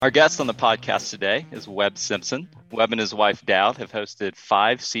Our guest on the podcast today is Webb Simpson. Webb and his wife Dowd have hosted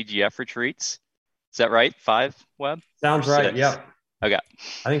 5 CGF retreats. Is that right? 5, Webb? Or Sounds right. 6? Yep. Okay.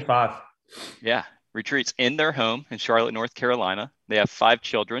 I think 5. Yeah. Retreats in their home in Charlotte, North Carolina. They have 5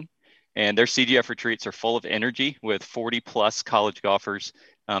 children, and their CGF retreats are full of energy with 40 plus college golfers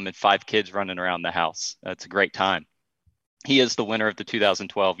and 5 kids running around the house. It's a great time. He is the winner of the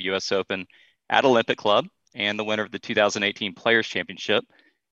 2012 U.S. Open at Olympic Club and the winner of the 2018 Players Championship,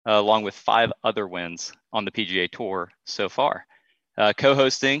 along with 5 other wins on the PGA Tour so far.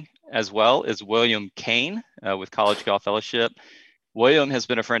 Co-hosting as well is William Kane with College Golf Fellowship. William has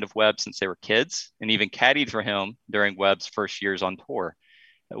been a friend of Webb since they were kids and even caddied for him during Webb's first years on tour.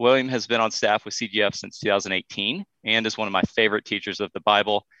 William has been on staff with CGF since 2018 and is one of my favorite teachers of the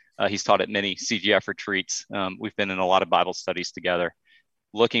Bible. He's taught at many CGF retreats. We've been in a lot of Bible studies together.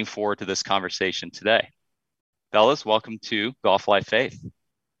 Looking forward to this conversation today. Fellas, welcome to Golf Life Faith.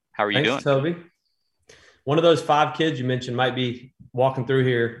 How are you Thanks, doing? Toby. One of those 5 kids you mentioned might be walking through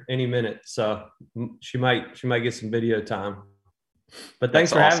here any minute, so she might get some video time. But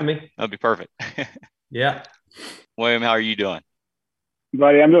thanks for having me. That'd be perfect. Yeah. William, how are you doing?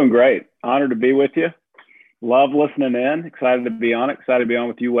 Buddy, I'm doing great. Honored to be with you. Love listening in. Excited to be on it. Excited to be on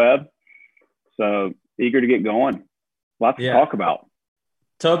with you, Webb. So eager to get going. Lots to talk about.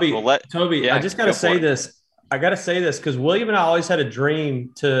 Toby, I just got to say this. I got to say this because William and I always had a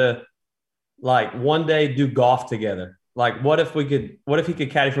dream to like one day do golf together. Like what if he could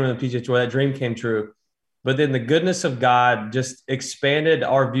caddy for him in the PGA Tour? That dream came true. But then the goodness of God just expanded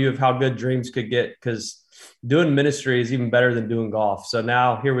our view of how good dreams could get, because doing ministry is even better than doing golf. So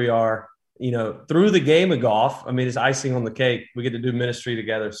now here we are, through the game of golf. I mean, it's icing on the cake. We get to do ministry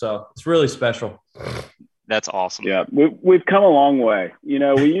together. So it's really special. That's awesome. Yeah, we've come a long way.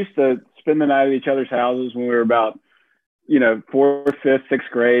 We used to spend the night at each other's houses when we were about, 4th, 5th, 6th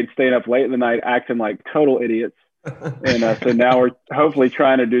grade, staying up late in the night, acting like total idiots. And so now we're hopefully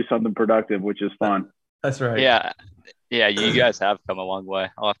trying to do something productive, which is fun. That's right. Yeah. You guys have come a long way.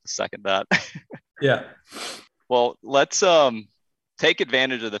 I'll have to second that. Yeah. Well, let's take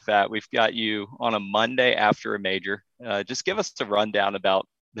advantage of the fact we've got you on a Monday after a major. Just give us a rundown about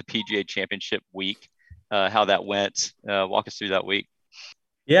the PGA Championship week, how that went. Walk us through that week.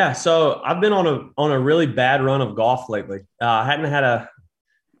 Yeah. So I've been on a really bad run of golf lately. I hadn't had a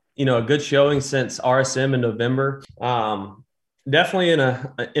good showing since RSM in November. Definitely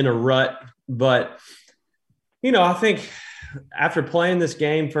in a rut, but I think after playing this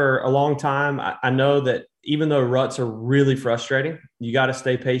game for a long time, I know that even though ruts are really frustrating, you got to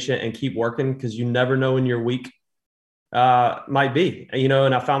stay patient and keep working, because you never know when your week might be.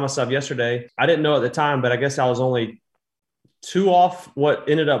 And I found myself yesterday, I didn't know at the time, but I guess I was only 2 off what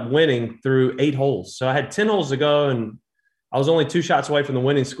ended up winning through 8 holes. So I had 10 holes to go, and I was only 2 shots away from the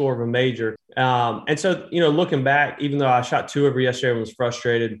winning score of a major. And so, looking back, even though I shot 2 over yesterday and was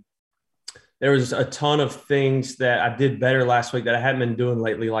frustrated, there was a ton of things that I did better last week that I hadn't been doing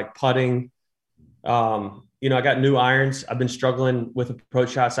lately, like putting. I got new irons. I've been struggling with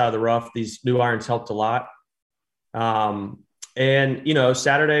approach shots out of the rough. These new irons helped a lot.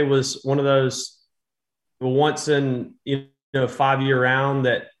 Saturday was one of those once in, 5-year round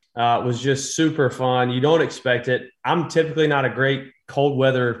that was just super fun. You don't expect it. I'm typically not a great cold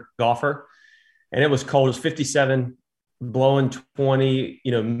weather golfer, and it was cold. It was 57, blowing 20,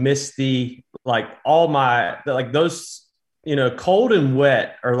 misty, like all my, like those, cold and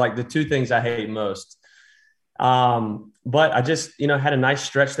wet are like the 2 things I hate most. But I just, had a nice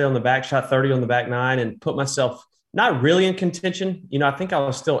stretch there on the back, shot 30 on the back 9, and put myself not really in contention. I think I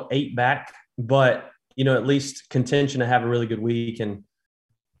was still 8 back, but, at least contention to have a really good week. And,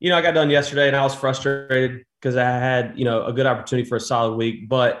 I got done yesterday and I was frustrated because I had, a good opportunity for a solid week,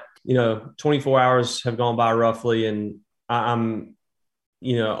 but, 24 hours have gone by roughly, and I'm,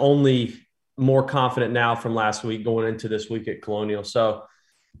 only more confident now from last week going into this week at Colonial. So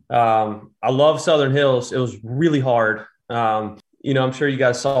I love Southern Hills. It was really hard. I'm sure you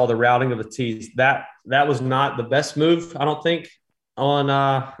guys saw the routing of the tees. That was not the best move, I don't think, on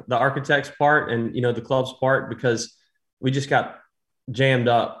the architect's part and, the club's part, because we just got jammed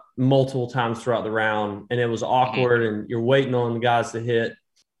up multiple times throughout the round, and it was awkward, and you're waiting on the guys to hit.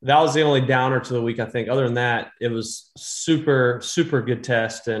 That was the only downer to the week, I think. Other than that, it was super, super good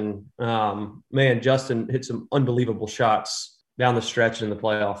test. And, Justin hit some unbelievable shots down the stretch in the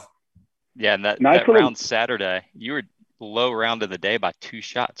playoff. Yeah, and that round Saturday, you were low round of the day by 2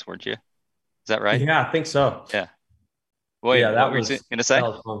 shots, weren't you? Is that right? Yeah, I think so. Yeah. Well, yeah, what were you going to say? I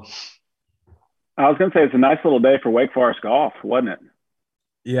was going to say it's a nice little day for Wake Forest golf, wasn't it?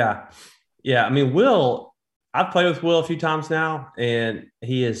 Yeah. I mean, Will I've played with Will a few times now, and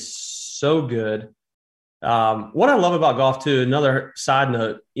he is so good. What I love about golf too, another side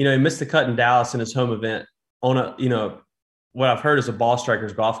note, he missed the cut in Dallas in his home event on what I've heard is a ball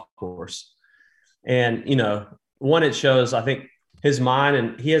striker's golf course. And, one, it shows, I think, his mind,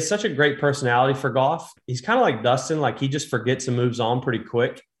 and he has such a great personality for golf. He's kind of like Dustin, like he just forgets and moves on pretty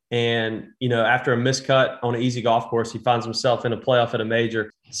quick. And, after a miscut on an easy golf course, he finds himself in a playoff at a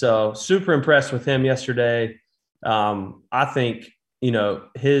major. So super impressed with him yesterday. I think,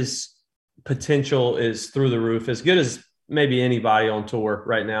 his potential is through the roof, as good as maybe anybody on tour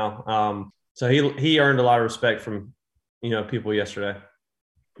right now. So he earned a lot of respect from, people yesterday.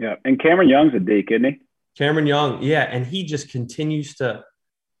 Yeah. And Cameron Young's a deke, isn't he? Cameron Young. Yeah. And he just continues to,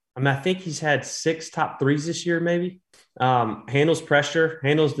 I think he's had 6 top threes this year, maybe. Handles pressure,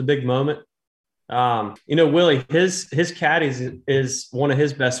 handles the big moment. Willie, his caddy is one of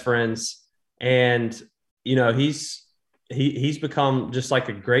his best friends. And, he's become just like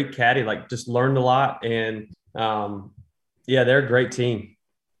a great caddy, like just learned a lot. And they're a great team.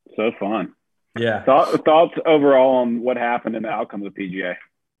 So fun. Yeah. Thoughts overall on what happened in the outcome of the PGA?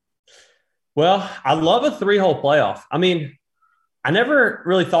 Well, I love a 3-hole playoff. I mean, I never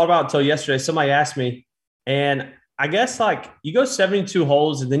really thought about it until yesterday. Somebody asked me, and I guess like you go 72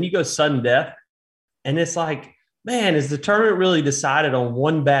 holes and then you go sudden death. And it's like, man, is the tournament really decided on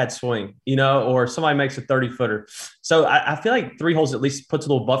one bad swing, or somebody makes a 30-footer? So I feel like 3 holes at least puts a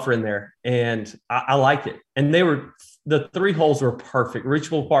little buffer in there, and I like it. And the 3 holes were perfect: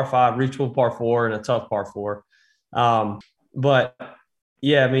 reachable par 5, reachable par 4, and a tough par 4. But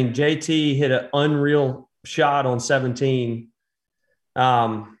yeah, I mean, JT hit an unreal shot on 17.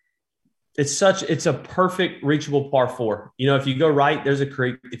 It's a perfect reachable par 4. If you go right, there's a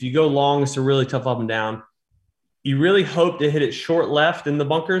creek. If you go long, it's a really tough up and down. You really hope to hit it short left in the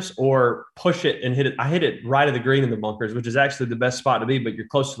bunkers or push it and hit it. I hit it right at the green in the bunkers, which is actually the best spot to be, but you're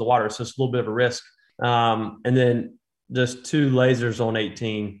close to the water, so it's a little bit of a risk. And then just 2 lasers on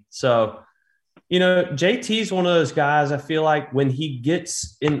 18. So, JT's one of those guys, I feel like when he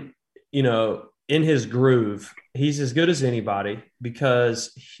gets in his groove, he's as good as anybody,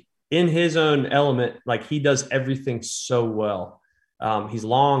 because in his own element, like he does everything so well. He's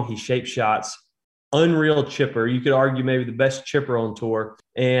long, he shapes shots, unreal chipper. You could argue maybe the best chipper on tour,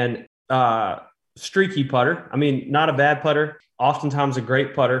 and streaky putter. I mean, not a bad putter, oftentimes a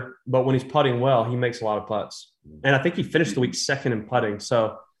great putter, but when he's putting well, he makes a lot of putts. And I think he finished the week 2nd in putting.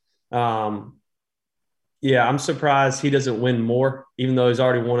 So, I'm surprised he doesn't win more, even though he's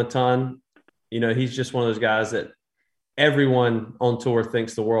already won a ton. He's just one of those guys that everyone on tour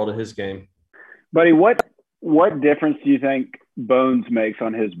thinks the world of his game. Buddy, what difference do you think Bones makes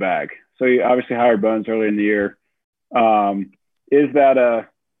on his bag? So you obviously hired Bones earlier in the year. Does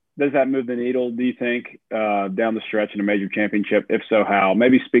that move the needle, do you think, down the stretch in a major championship? If so, how?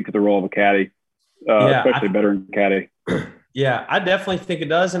 Maybe speak to the role of a caddy, especially a veteran caddy. Yeah, I definitely think it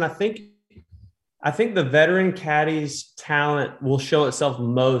does. And I think the veteran caddy's talent will show itself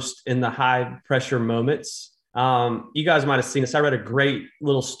most in the high pressure moments. You guys might have seen this. I read a great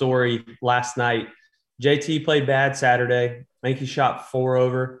little story last night. JT played bad Saturday. I think he shot 4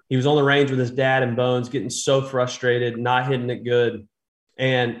 over. He was on the range with his dad and Bones, getting so frustrated, not hitting it good.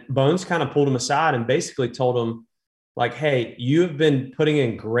 And Bones kind of pulled him aside and basically told him, like, hey, you have been putting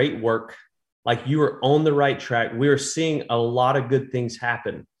in great work. Like, you are on the right track. We are seeing a lot of good things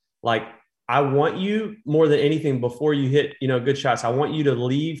happen. Like, I want you, more than anything, before you hit, good shots, I want you to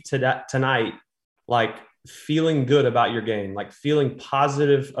leave tonight, like, feeling good about your game, like feeling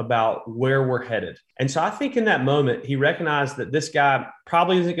positive about where we're headed. And so I think in that moment, he recognized that this guy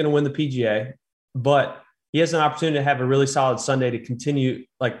probably isn't going to win the PGA, but he has an opportunity to have a really solid Sunday to continue,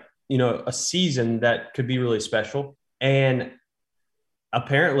 a season that could be really special. And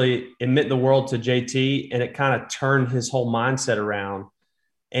apparently it meant the world to JT, and it kind of turned his whole mindset around.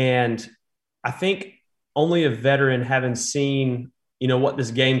 And I think only a veteran, having seen, what this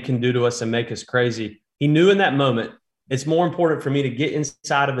game can do to us and make us crazy, he knew in that moment, it's more important for me to get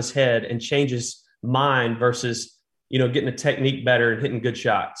inside of his head and change his mind versus, getting a technique better and hitting good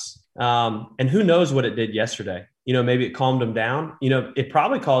shots. And who knows what it did yesterday? Maybe it calmed him down. It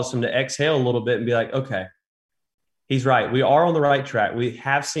probably caused him to exhale a little bit and be like, okay, he's right. We are on the right track. We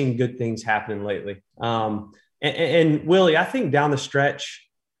have seen good things happening lately. And Willie, I think down the stretch,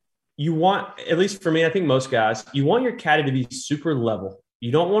 you want, at least for me, I think most guys, you want your caddy to be super level.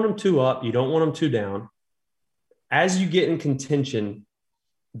 You don't want them too up. You don't want them too down. As you get in contention,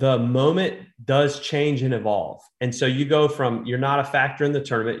 the moment does change and evolve. And so you go from, you're not a factor in the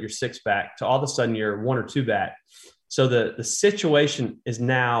tournament, you're 6 back, to all of a sudden you're 1 or 2 back. So the situation is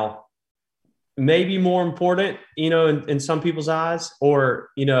now maybe more important, in some people's eyes, or,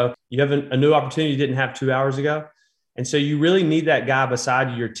 you have a new opportunity you didn't have 2 hours ago. And so you really need that guy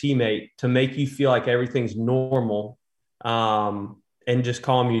beside you, your teammate, to make you feel like everything's normal, and just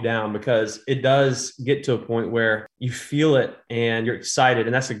calm you down, because it does get to a point where you feel it and you're excited,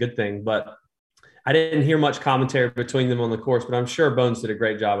 and that's a good thing. But I didn't hear much commentary between them on the course, but I'm sure Bones did a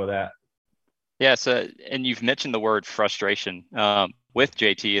great job of that. Yeah. So, and you've mentioned the word frustration with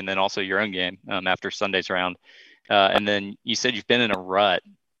JT, and then also your own game after Sunday's round. And then you said you've been in a rut.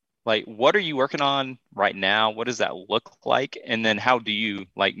 Like, what are you working on right now? What does that look like? And then how do you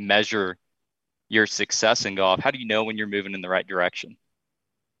measure your success in golf? How do you know when you're moving in the right direction?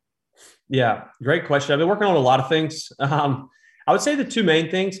 Yeah, great question. I've been working on a lot of things. I would say the two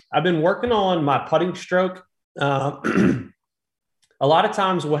main things. I've been working on my putting stroke. A lot of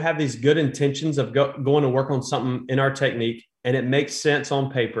times we'll have these good intentions of going to work on something in our technique, and it makes sense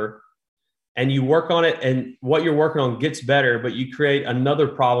on paper, and you work on it, and what you're working on gets better, but you create another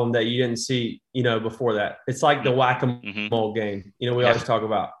problem that you didn't see, before that. It's like the whack-a-mole game. We always talk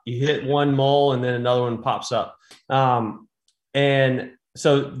about, you hit one mole and then another one pops up. And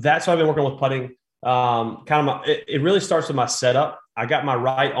so that's what I've been working on with putting. It really starts with my setup. I got my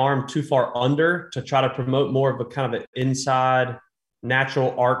right arm too far under to try to promote more of a kind of an inside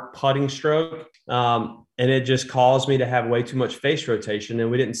natural arc putting stroke. And it just caused me to have way too much face rotation.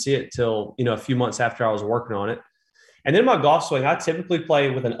 And we didn't see it till, a few months after I was working on it. And then my golf swing, I typically play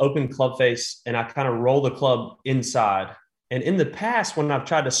with an open club face, and I kind of roll the club inside. And in the past, when I've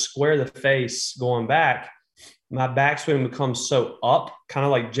tried to square the face going back, my backswing becomes so up, kind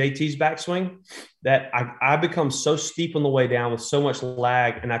of like JT's backswing, that I become so steep on the way down with so much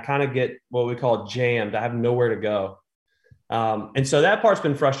lag, and I kind of get what we call jammed. I have nowhere to go. And so that part's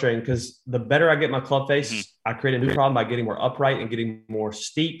been frustrating, because the better I get my club face, I create a new problem by getting more upright and getting more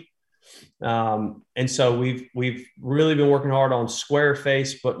steep. And so we've really been working hard on square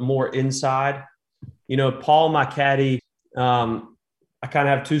face, but more inside. Paul, my caddy, I kind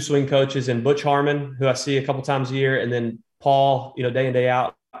of have two swing coaches, and Butch Harmon, who I see a couple times a year, and then Paul, day in, day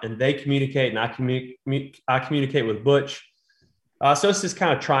out, and they communicate, and I communicate with Butch. So it's this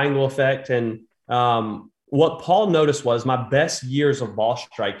kind of triangle effect. And what Paul noticed was my best years of ball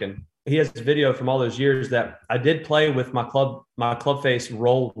striking. He has video from all those years that I did play with my club face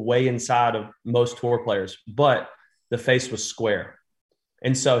rolled way inside of most tour players, but the face was square.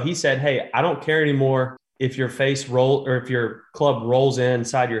 And so he said, "Hey, I don't care anymore if your face roll or if your club rolls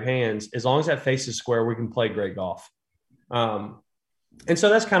inside your hands. As long as that face is square, we can play great golf." And so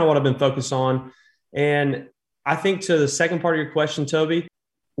that's kind of what I've been focused on. And I think, to the second part of your question, Toby,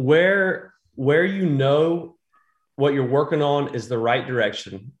 where what you're working on is the right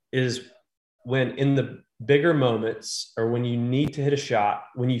direction is when in the bigger moments, or when you need to hit a shot,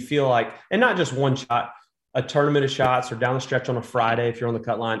 when you feel like, and not just one shot, a tournament of shots, or down the stretch on a Friday, if you're on the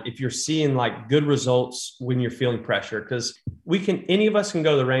cut line, if you're seeing good results when you're feeling pressure, because any of us can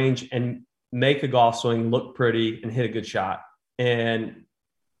go to the range and make a golf swing look pretty and hit a good shot. And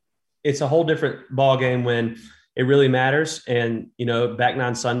it's a whole different ball game when it really matters. And, back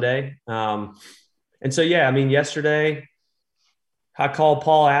nine Sunday. And so, yesterday I called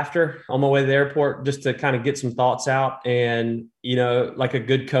Paul after on my way to the airport, just to kind of get some thoughts out. And, like a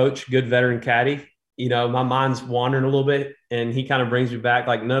good coach, good veteran caddy, my mind's wandering a little bit, and he kind of brings me back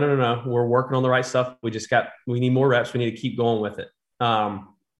like, no, we're working on the right stuff. We need more reps. We need to keep going with it.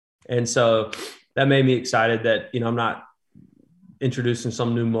 And so that made me excited that, I'm not introducing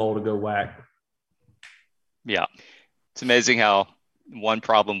some new mole to go whack. Yeah. It's amazing how one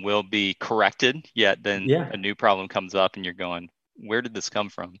problem will be corrected, yet then a new problem comes up and you're going, where did this come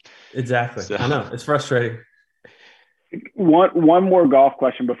from? Exactly. So, I know, it's frustrating. One more golf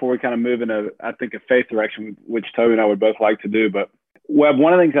question before we kind of move into, I think, a faith direction, which Toby and I would both like to do. But Webb,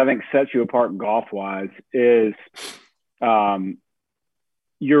 one of the things I think sets you apart golf-wise is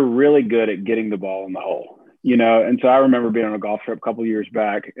you're really good at getting the ball in the hole, And so I remember being on a golf trip a couple of years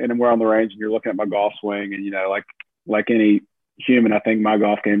back, and we're on the range, and you're looking at my golf swing, and like any human, I think my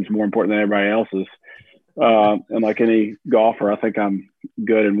golf game is more important than everybody else's. And like any golfer, I think I'm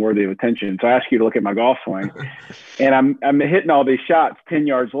good and worthy of attention. So I ask you to look at my golf swing, and I'm hitting all these shots 10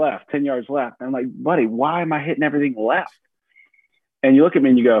 yards left. And I'm like, buddy, why am I hitting everything left? And you look at me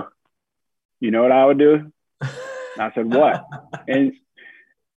and you go, you know what I would do? And I said, what?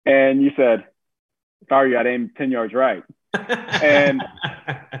 And you said, sorry, I'd aim 10 yards right. But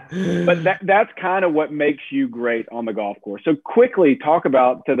that's kind of what makes you great on the golf course. So quickly talk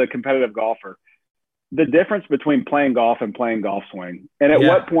about, to the competitive golfer, the difference between playing golf and playing golf swing. And at Yeah.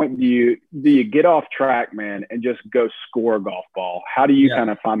 what point do you get off track, man, and just go score a golf ball? How do you kind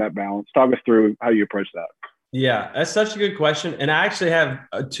of find that balance? Talk us through how you approach that. Yeah, that's such a good question. And I actually have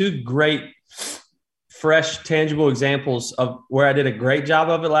two great, fresh, tangible examples of where I did a great job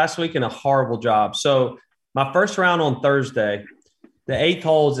of it last week and a horrible job. So my first round on Thursday, the 8th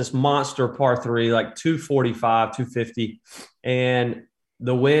hole is this monster par 3, like 245, 250. And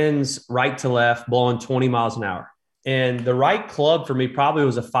the wind's right to left, blowing 20 miles an hour. And the right club for me probably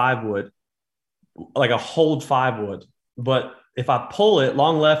was a 5-wood, like a hold 5-wood. But if I pull it,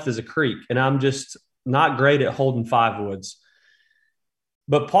 long left is a creek, and I'm just not great at holding 5-woods.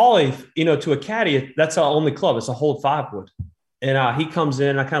 But Paulie, to a caddy, that's our only club. It's a hold 5-wood. And he comes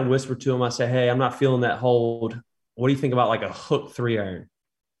in, I kind of whisper to him. I say, hey, I'm not feeling that hold. What do you think about like a hook 3-iron?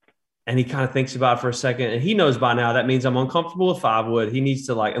 And he kind of thinks about it for a second. And he knows by now that means I'm uncomfortable with 5-wood. He needs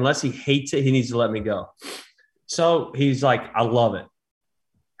to unless he hates it, he needs to let me go. So he's like, I love it.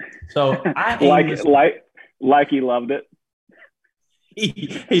 So I like he loved it. He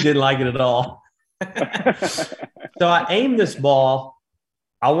didn't like it at all. So I aimed this ball,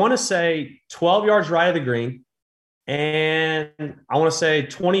 I want to say 12 yards right of the green, and I want to say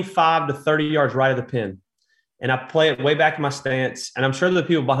 25 to 30 yards right of the pin. And I play it way back in my stance. And I'm sure the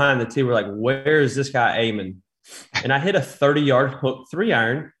people behind the tee were like, where is this guy aiming? And I hit a 30-yard hook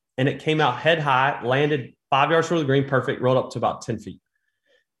 3-iron, and it came out head high, landed 5 yards short of the green, perfect, rolled up to about 10 feet.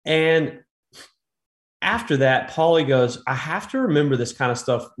 And after that, Paulie goes, I have to remember this kind of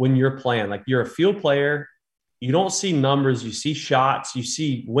stuff when you're playing. Like, you're a field player. You don't see numbers. You see shots. You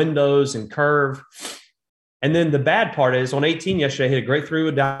see windows and curve. And then the bad part is on 18 yesterday, I hit a great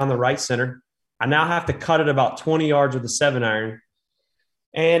 3-wood down the right center. I now have to cut it about 20 yards with the 7-iron.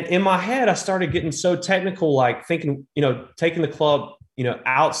 And in my head, I started getting so technical, like thinking, taking the club,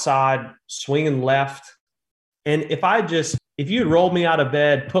 outside, swinging left. And if you had rolled me out of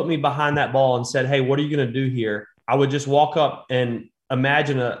bed, put me behind that ball and said, hey, what are you going to do here? I would just walk up and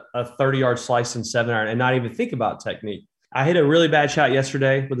imagine a 30-yard slice in 7-iron and not even think about technique. I hit a really bad shot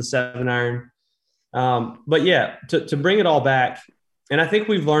yesterday with a 7-iron. But yeah, to bring it all back, and I think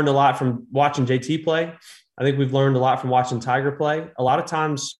we've learned a lot from watching JT play. I think we've learned a lot from watching Tiger play. A lot of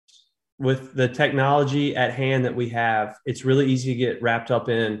times with the technology at hand that we have, it's really easy to get wrapped up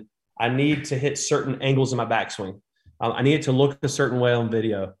in, I need to hit certain angles in my backswing. I need it to look a certain way on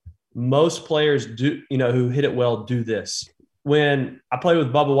video. Most players do, who hit it well, do this. When I played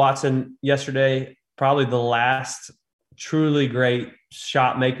with Bubba Watson yesterday, probably the last truly great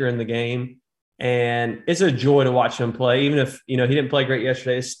shot maker in the game. And it's a joy to watch him play. Even if, he didn't play great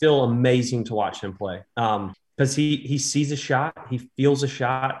yesterday, it's still amazing to watch him play. Because he sees a shot, he feels a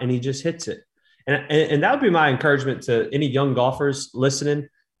shot, and he just hits it. And that would be my encouragement to any young golfers listening,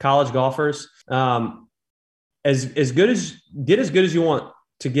 college golfers. As good as you want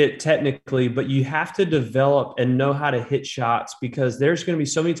to get technically, but you have to develop and know how to hit shots, because there's going to be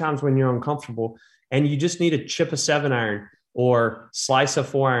so many times when you're uncomfortable and you just need to chip a 7-iron or slice a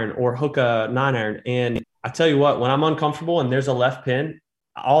 4-iron or hook a 9-iron. And I tell you what, when I'm uncomfortable and there's a left pin,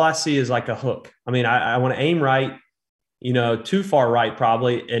 all I see is like a hook. I mean, I want to aim right, too far right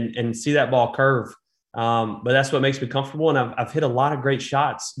probably, and see that ball curve. But that's what makes me comfortable. And I've hit a lot of great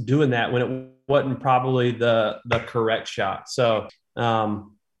shots doing that when it wasn't probably the correct shot. So,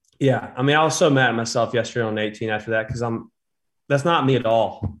 yeah, I mean, I was so mad at myself yesterday on 18 after that, because that's not me at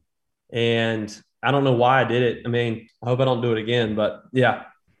all. And I don't know why I did it. I mean, I hope I don't do it again, but yeah.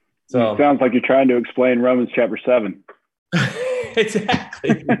 So it sounds like you're trying to explain Romans chapter 7.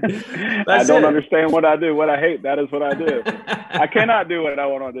 Exactly. I don't understand what I do. What I hate, that is what I do. I cannot do what I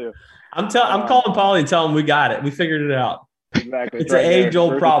want to do. I'm calling Paulie and telling him we got it. We figured it out. Exactly. It's right, an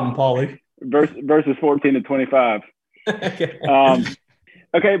age-old problem, Paulie. Verses 14 to 25. Okay.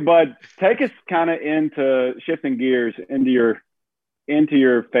 Okay, bud, take us kind of into shifting gears into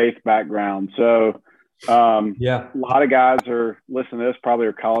your faith background. So, a lot of guys are listening to this, probably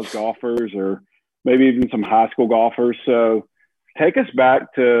are college golfers or maybe even some high school golfers. So take us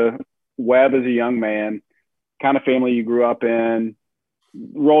back to Webb as a young man, kind of family you grew up in,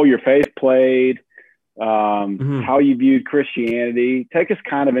 role your faith played, how you viewed Christianity. Take us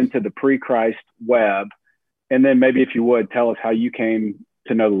kind of into the pre-Christ Webb. And then maybe, if you would, tell us how you came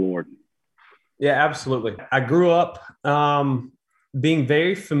to know the Lord. Yeah, absolutely. I grew up being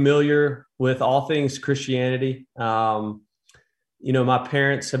very familiar with all things Christianity. My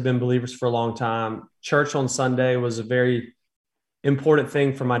parents have been believers for a long time. Church on Sunday was a very important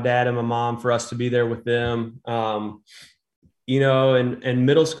thing for my dad and my mom, for us to be there with them. In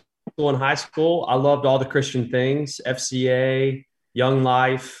middle school and high school, I loved all the Christian things, FCA, Young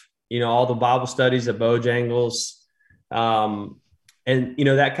Life, all the Bible studies at Bojangles. And,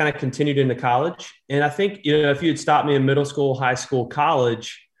 that kind of continued into college. And I think, if you had stopped me in middle school, high school,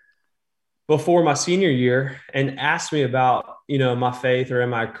 college before my senior year and asked me about, my faith or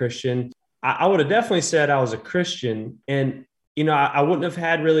am I a Christian, I would have definitely said I was a Christian. And, I wouldn't have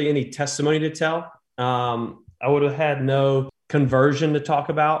had really any testimony to tell. I would have had no conversion to talk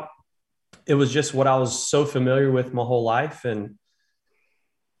about. It was just what I was so familiar with my whole life. And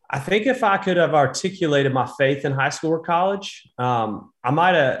I think if I could have articulated my faith in high school or college, I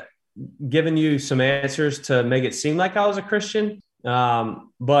might have given you some answers to make it seem like I was a Christian.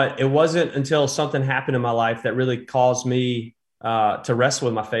 But it wasn't until something happened in my life that really caused me to wrestle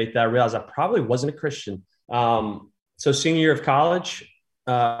with my faith that I realized I probably wasn't a Christian. So senior year of college,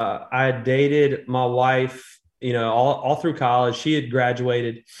 I had dated my wife, all through college. She had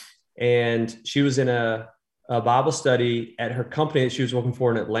graduated and she was in a Bible study at her company that she was working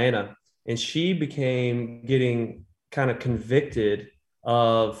for in Atlanta. And she began getting kind of convicted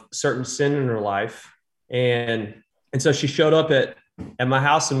of certain sin in her life. And so she showed up at my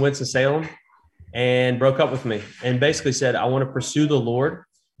house in Winston-Salem and broke up with me and basically said, I want to pursue the Lord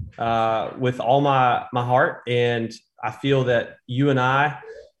with all my heart. And I feel that you and I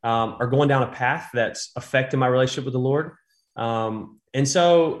are going down a path that's affecting my relationship with the Lord. And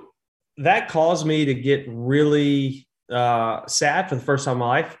so that caused me to get really sad for the first time in my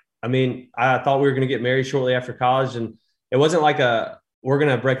life. I mean, I thought we were going to get married shortly after college, and it wasn't like we're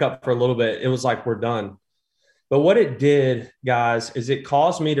going to break up for a little bit. It was like, we're done. But what it did, guys, is it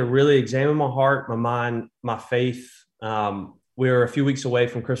caused me to really examine my heart, my mind, my faith. We were a few weeks away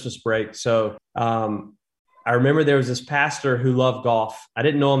from Christmas break. So I remember there was this pastor who loved golf. I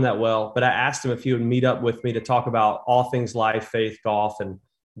didn't know him that well, but I asked him if he would meet up with me to talk about all things life, faith, golf, and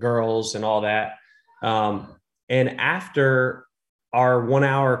girls and all that. And after our 1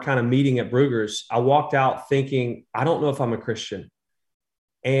 hour kind of meeting at Brugger's, I walked out thinking, I don't know if I'm a Christian.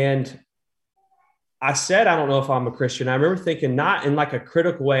 And I said, I don't know if I'm a Christian. I remember thinking, not in like a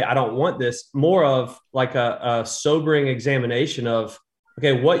critical way, I don't want this, more of like a sobering examination of,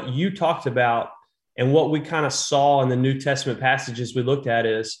 okay, what you talked about and what we kind of saw in the New Testament passages we looked at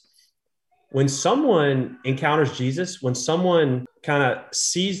is when someone encounters Jesus, when someone kind of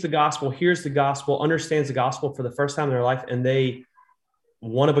sees the gospel, hears the gospel, understands the gospel for the first time in their life, and they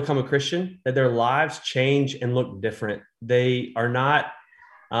want to become a Christian, that their lives change and look different. They are not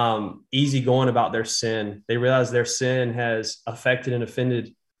easygoing about their sin. They realize their sin has affected and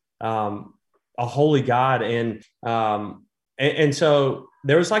offended a holy God. And so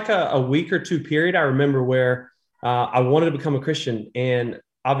there was like a week or two period I remember where I wanted to become a Christian. And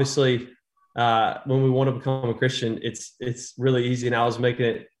obviously, when we want to become a Christian, it's really easy. And I was making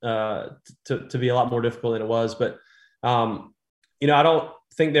it to be a lot more difficult than it was. But, I don't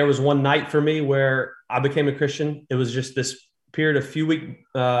think there was one night for me where I became a Christian. It was just this period of few week,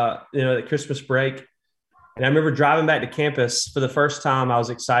 at Christmas break. And I remember driving back to campus for the first time. I was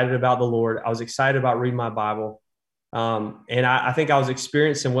excited about the Lord. I was excited about reading my Bible. And I think I was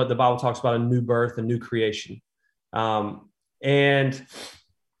experiencing what the Bible talks about, a new birth, a new creation. You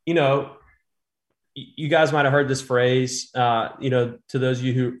guys might've heard this phrase, to those of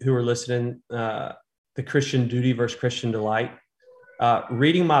you who are listening, the Christian duty versus Christian delight.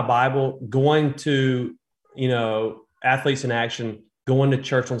 Reading my Bible, going to, Athletes in Action, going to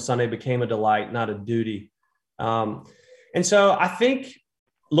church on Sunday became a delight, not a duty. And so I think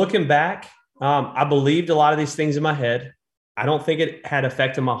looking back, I believed a lot of these things in my head. I don't think it had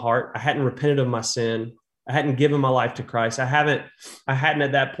affected my heart. I hadn't repented of my sin. I hadn't given my life to Christ. I hadn't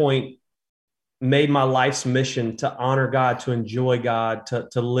at that point made my life's mission to honor God, to enjoy God,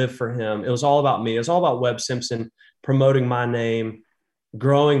 to live for him. It was all about me. It was all about Webb Simpson, promoting my name,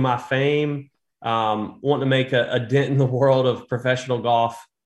 growing my fame, wanting to make a dent in the world of professional golf.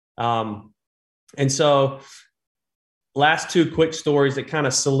 And so last two quick stories that kind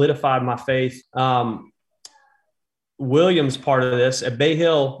of solidified my faith. William's part of this. At Bay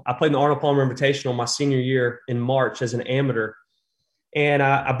Hill, I played in the Arnold Palmer Invitational my senior year in March as an amateur. And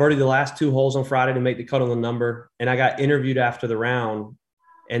I birdied the last two holes on Friday to make the cut on the number. And I got interviewed after the round.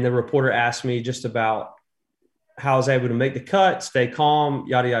 And the reporter asked me just about how I was able to make the cut, stay calm,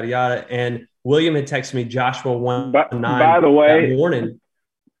 yada, yada, yada. And William had texted me Joshua 1-9 that morning.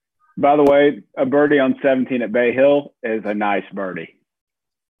 By the way, a birdie on 17 at Bay Hill is a nice birdie.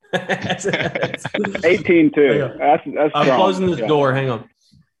 18 too. That's I'm strong. closing this door. Hang on.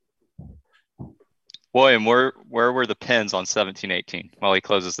 William, where were the pins on 17, 18 while he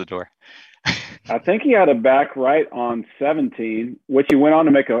closes the door? I think he had a back right on 17, which he went on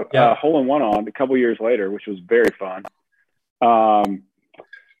to make a hole-in-one on a couple years later, which was very fun. And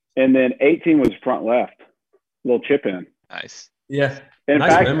And then 18 was front left, little chip in. Nice. Yeah. In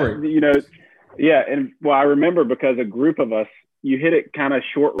Nice fact, memory. yeah. And well, I remember because a group of us, you hit it kind of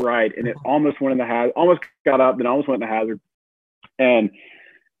short right, and it almost went in the hazard, almost got up, then almost went in the hazard. And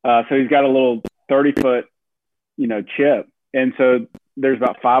so he's got a little 30-foot, chip. And so there's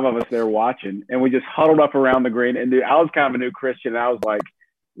about 5 of us there watching, and we just huddled up around the green. And dude, I was kind of a new Christian. And I was like,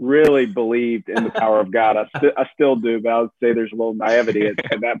 really believed in the power of God. I still do, but I would say there's a little naivety at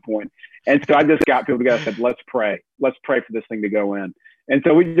that point. And so I just got people together and said, let's pray for this thing to go in. And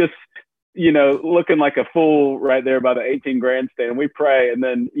so we just, looking like a fool right there by the 18 grandstand, and we pray. And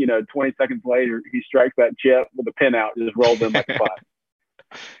then, 20 seconds later, he strikes that chip with a pin out, just rolls in like a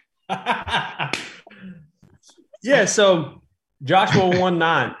fly. Yeah. So Joshua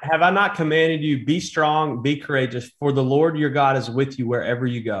 1:9, have I not commanded you, be strong, be courageous, for the Lord your God is with you wherever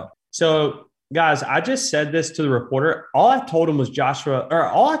you go. So guys, I just said this to the reporter. All I told him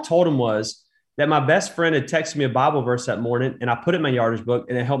was that my best friend had texted me a Bible verse that morning, and I put it in my yardage book,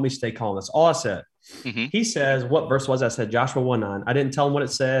 and it helped me stay calm. That's all I said. Mm-hmm. He says, what verse was I said? Joshua 1:9. I didn't tell him what it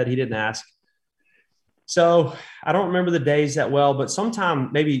said. He didn't ask. So I don't remember the days that well, but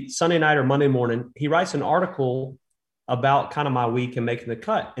sometime maybe Sunday night or Monday morning, he writes an article about kind of my week and making the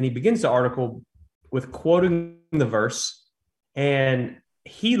cut. And he begins the article with quoting the verse, and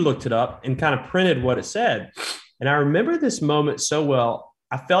he looked it up and kind of printed what it said. And I remember this moment so well.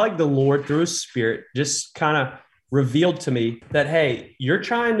 I felt like the Lord, through his spirit, just kind of revealed to me that, hey, you're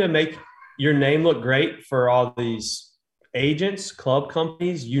trying to make your name look great for all these agents, club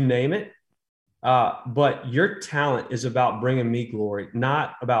companies, you name it. But your talent is about bringing me glory,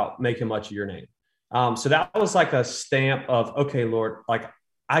 not about making much of your name. So that was like a stamp of, okay, Lord, like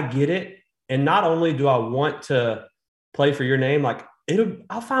I get it. And not only do I want to play for your name, like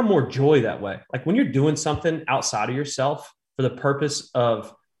I'll find more joy that way. Like when you're doing something outside of yourself for the purpose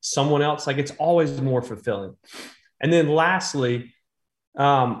of someone else, like it's always more fulfilling. And then lastly,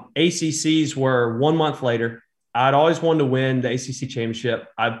 ACCs were 1 month later. I'd always wanted to win the ACC championship.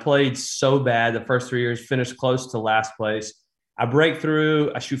 I played so bad the first 3 years, finished close to last place. I break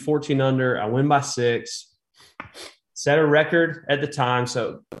through, I shoot 14 under, I win by 6, set a record at the time.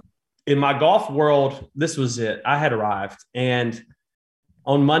 So in my golf world, this was it. I had arrived. And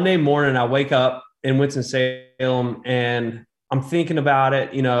on Monday morning, I wake up in Winston-Salem and I'm thinking about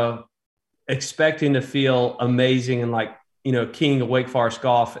it, expecting to feel amazing and like, king of Wake Forest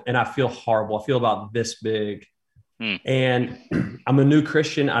golf. And I feel horrible. I feel about this big. And I'm a new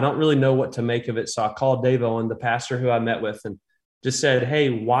Christian. I don't really know what to make of it. So I called Dave Owen, the pastor who I met with, and just said, hey,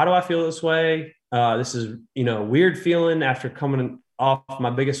 why do I feel this way? This is, a weird feeling after coming off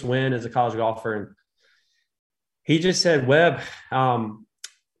my biggest win as a college golfer. And he just said, Webb,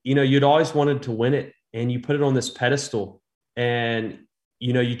 you'd always wanted to win it and you put it on this pedestal and,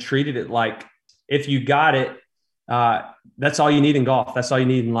 you treated it like if you got it, that's all you need in golf. That's all you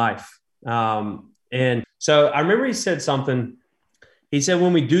need in life. And so I remember he said something. He said,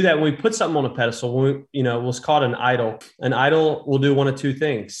 when we do that, when we put something on a pedestal, what's called an idol will do one of two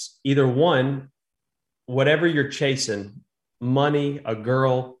things. Either one, whatever you're chasing, money, a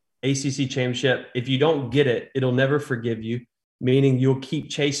girl, ACC championship, if you don't get it, it'll never forgive you, meaning you'll keep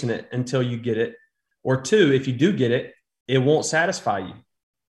chasing it until you get it. Or two, if you do get it, it won't satisfy you.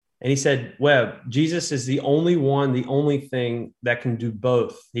 And he said, Webb, Jesus is the only one, the only thing that can do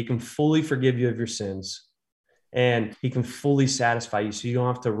both. He can fully forgive you of your sins and he can fully satisfy you so you don't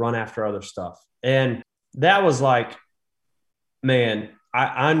have to run after other stuff. And that was like, man,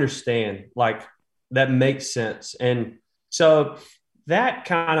 I understand. Like that makes sense. And so that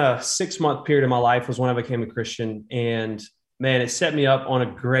kind of 6-month period of my life was when I became a Christian. And man, it set me up on a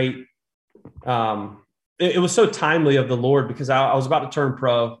great, it was so timely of the Lord because I was about to turn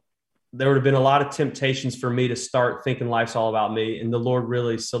pro. There would have been a lot of temptations for me to start thinking life's all about me. And the Lord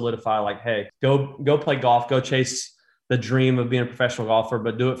really solidified like, hey, go play golf, go chase the dream of being a professional golfer,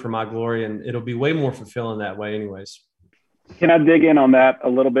 but do it for my glory. And it'll be way more fulfilling that way anyways. Can I dig in on that a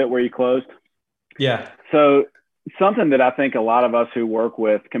little bit where you closed? Yeah. So something that I think a lot of us who work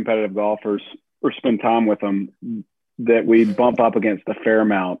with competitive golfers or spend time with them that we bump up against a fair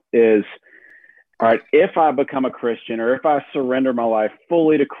amount is, all right, if I become a Christian or if I surrender my life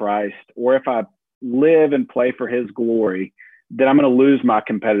fully to Christ or if I live and play for his glory, then I'm going to lose my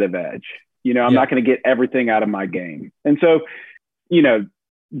competitive edge. I'm not going to get everything out of my game. And so,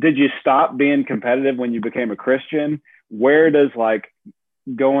 did you stop being competitive when you became a Christian? Where does like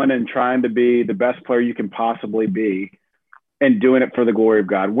going and trying to be the best player you can possibly be and doing it for the glory of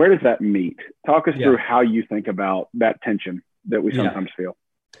God, where does that meet? Talk us through how you think about that tension that we sometimes feel.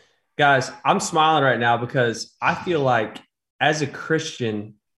 Guys, I'm smiling right now because I feel like as a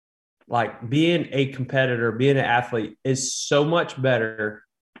Christian, like being a competitor, being an athlete is so much better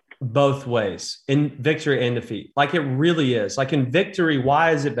both ways, in victory and defeat. Like it really is. Like in victory,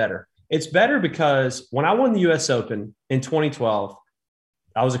 why is it better? It's better because when I won the US Open in 2012,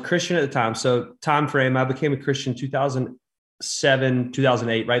 I was a Christian at the time. So time frame, I became a Christian 2007,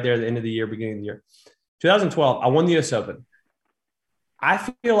 2008, right there at the end of the year, beginning of the year. 2012, I won the US Open. I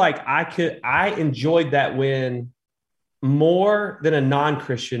feel like I enjoyed that win more than a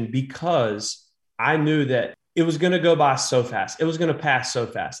non-Christian because I knew that it was going to go by so fast. It was going to pass so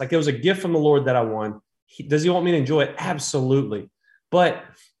fast. Like it was a gift from the Lord that I won. Does he want me to enjoy it? Absolutely. But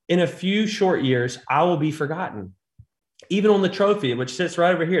in a few short years, I will be forgotten. Even on the trophy, which sits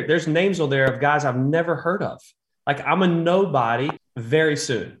right over here, there's names on there of guys I've never heard of. Like I'm a nobody very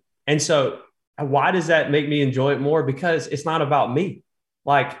soon. And so why does that make me enjoy it more? Because it's not about me.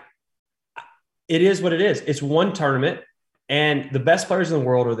 Like it is what it is. It's one tournament and the best players in the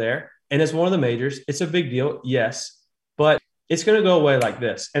world are there. And it's one of the majors. It's a big deal. Yes. But it's going to go away like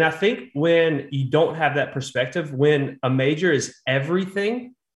this. And I think when you don't have that perspective, when a major is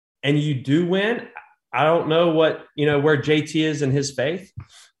everything and you do win, I don't know what, where JT is in his faith,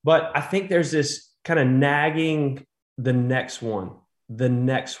 but I think there's this kind of nagging the next one.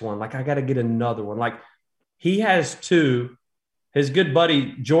 Like I got to get another one. Like he has two. His good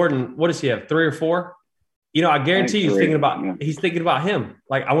buddy Jordan, what does he have? 3 or 4? I guarantee he's thinking about him.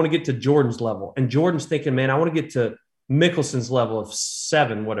 Like I want to get to Jordan's level, and Jordan's thinking, man, I want to get to Mickelson's level of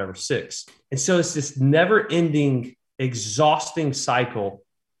 7, whatever, 6. And so it's this never-ending, exhausting cycle.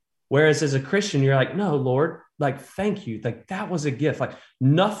 Whereas as a Christian, you're like, no, Lord, like thank you, like that was a gift. Like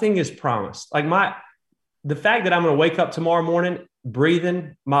nothing is promised. Like the fact that I'm going to wake up tomorrow morning,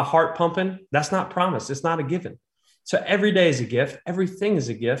 breathing, my heart pumping, that's not promised. It's not a given. So every day is a gift. Everything is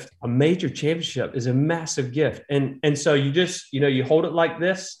a gift. A major championship is a massive gift. And so you just, you hold it like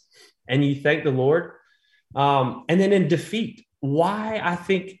this and you thank the Lord. And then in defeat, why I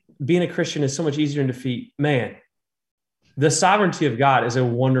think being a Christian is so much easier in defeat, man, the sovereignty of God is a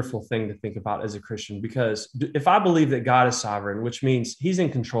wonderful thing to think about as a Christian, because if I believe that God is sovereign, which means he's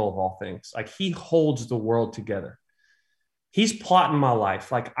in control of all things, like he holds the world together. He's plotting my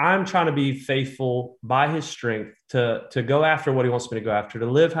life. Like I'm trying to be faithful by his strength to go after what he wants me to go after, to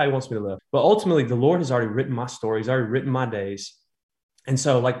live how he wants me to live. But ultimately, the Lord has already written my story. He's already written my days. And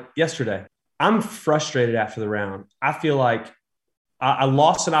so like yesterday, I'm frustrated after the round. I feel like I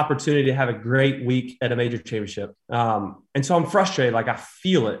lost an opportunity to have a great week at a major championship. And so I'm frustrated. Like I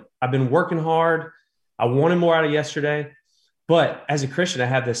feel it. I've been working hard. I wanted more out of yesterday. But as a Christian, I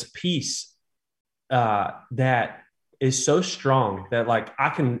have this peace that is so strong that like I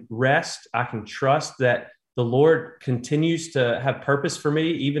can rest. I can trust that the Lord continues to have purpose for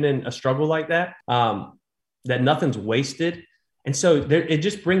me, even in a struggle like that, that nothing's wasted. And so it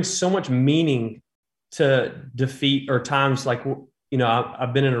just brings so much meaning to defeat or times like,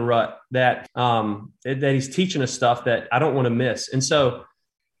 I've been in a rut that he's teaching us stuff that I don't want to miss. And so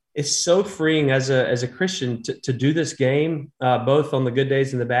it's so freeing as a Christian to do this game, both on the good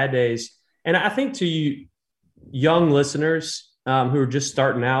days and the bad days. And I think to you young listeners who are just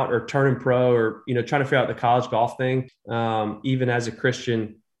starting out or turning pro or, trying to figure out the college golf thing, even as a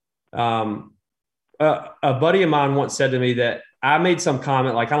Christian, a buddy of mine once said to me that I made some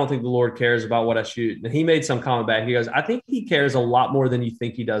comment, like, I don't think the Lord cares about what I shoot. And he made some comment back. He goes, I think he cares a lot more than you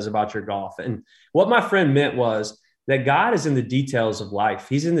think he does about your golf. And what my friend meant was that God is in the details of life.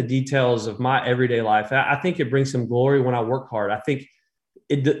 He's in the details of my everyday life. I think it brings him glory when I work hard. I think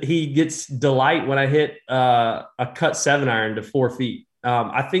he gets delight when I hit a cut 7-iron to 4 feet.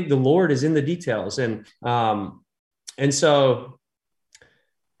 I think the Lord is in the details. And so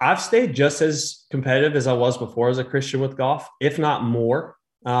I've stayed just as competitive as I was before as a Christian with golf, if not more.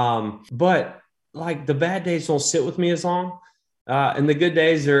 But like the bad days don't sit with me as long. And the good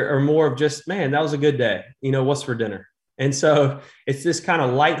days are more of just, man, that was a good day. What's for dinner? And so it's this kind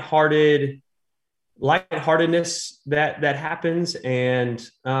of lightheartedness that happens. And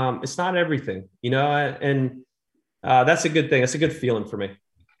it's not everything, and that's a good thing. It's a good feeling for me.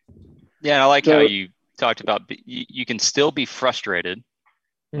 Yeah. And I like how you talked about, you can still be frustrated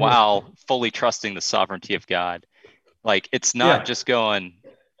while fully trusting the sovereignty of God. Like it's not just going,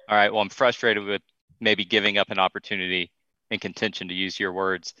 all right, well, I'm frustrated with maybe giving up an opportunity in contention, to use your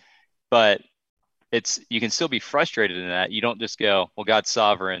words, but you can still be frustrated in that. You don't just go, well, God's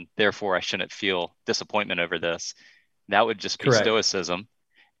sovereign, therefore I shouldn't feel disappointment over this. That would just be Correct. Stoicism.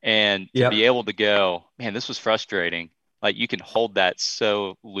 And to be able to go, man, this was frustrating. Like you can hold that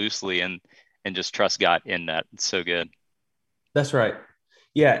so loosely and just trust God in that. It's so good. That's right.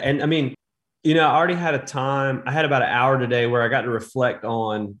 Yeah. And I mean, I already had I had about an hour today where I got to reflect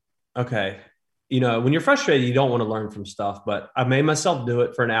on okay, when you're frustrated, you don't want to learn from stuff, but I made myself do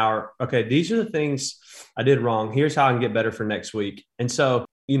it for an hour. Okay, these are the things I did wrong. Here's how I can get better for next week. And so,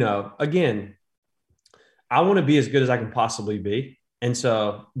 again, I want to be as good as I can possibly be. And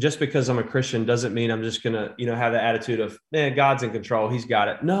so just because I'm a Christian doesn't mean I'm just going to, have the attitude of, man, God's in control. He's got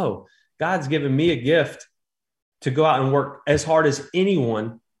it. No, God's given me a gift to go out and work as hard as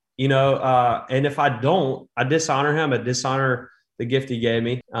anyone, and if I don't, I dishonor him, I dishonor the gift he gave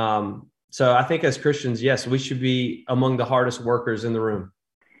me. So I think as Christians, yes, we should be among the hardest workers in the room.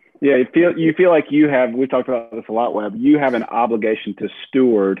 Yeah, you feel like you have, we talked about this a lot, Webb, you have an obligation to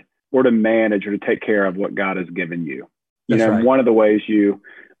steward or to manage or to take care of what God has given you. Right. One of the ways you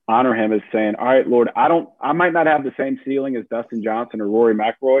honor him is saying, all right, Lord, I might not have the same ceiling as Dustin Johnson or Rory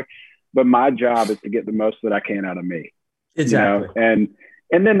McIlroy, but my job is to get the most that I can out of me. Exactly.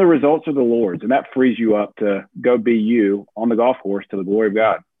 And then the results are the Lord's, and that frees you up to go be you on the golf course to the glory of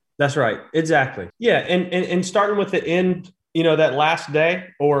God. That's right. Exactly. Yeah. And starting with the end, that last day,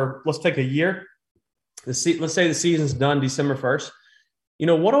 or let's take a year, let's say the season's done December 1st.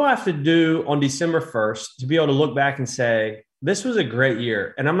 What do I have to do on December 1st to be able to look back and say, this was a great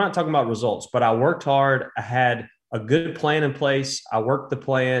year? And I'm not talking about results, but I worked hard. I had a good plan in place. I worked the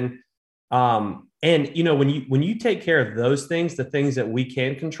plan. And when you take care of those things, the things that we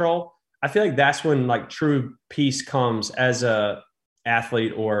can control, I feel like that's when like true peace comes as a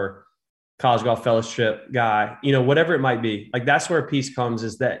athlete or college golf fellowship guy, whatever it might be. Like that's where peace comes,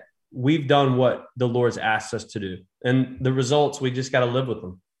 is that we've done what the Lord's asked us to do, and the results, we just got to live with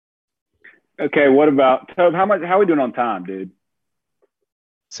them. Okay. What about Tobe? How are we doing on time, dude?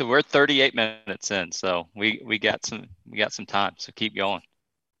 So we're 38 minutes in, so we got some time. So keep going.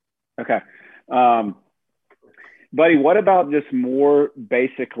 Okay. Buddy, what about just more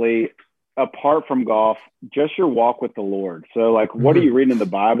basically apart from golf, just your walk with the Lord? So like, what are you reading in the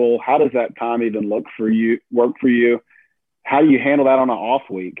Bible? How does that time even work for you? How do you handle that on an off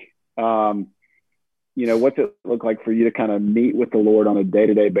week? What's it look like for you to kind of meet with the Lord on a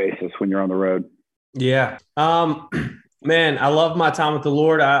day-to-day basis when you're on the road? Yeah. Man, I love my time with the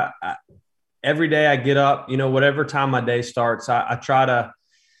Lord. I every day I get up, whatever time my day starts, I try to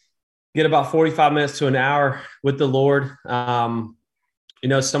get about 45 minutes to an hour with the Lord. Some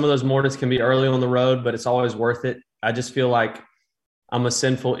of those mornings can be early on the road, but it's always worth it. I just feel like I'm a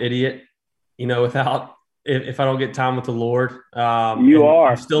sinful idiot, without, if I don't get time with the Lord.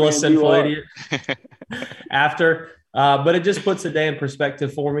 I'm still a sinful idiot after, but it just puts the day in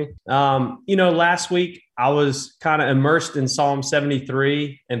perspective for me. Last week I was kind of immersed in Psalm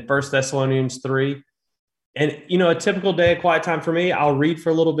 73 and 1 Thessalonians 3. And, a typical day of quiet time for me, I'll read for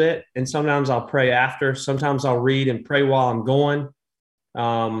a little bit, and sometimes I'll pray after. Sometimes I'll read and pray while I'm going.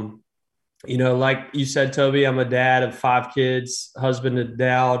 Like you said, Toby, I'm a dad of 5 kids, husband to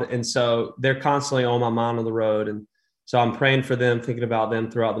dad. And so they're constantly on my mind on the road. And so I'm praying for them, thinking about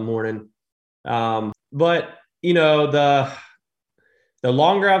them throughout the morning. But the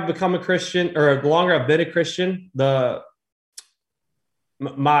longer I've become a Christian, or the longer I've been a Christian,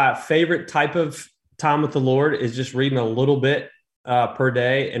 my favorite type of time with the Lord is just reading a little bit per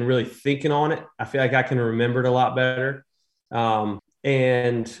day and really thinking on it. I feel like I can remember it a lot better. I'm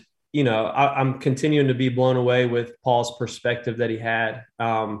continuing to be blown away with Paul's perspective that he had.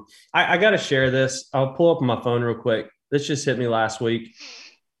 I got to share this. I'll pull up my phone real quick. This just hit me last week.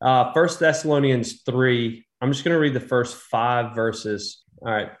 1 Thessalonians 3. I'm just going to read the first 5 verses.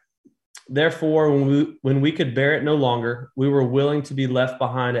 All right. Therefore, when we could bear it no longer, we were willing to be left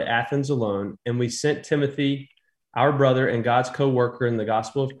behind at Athens alone, and we sent Timothy, our brother and God's co-worker in the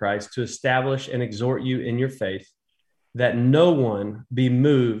gospel of Christ, to establish and exhort you in your faith, that no one be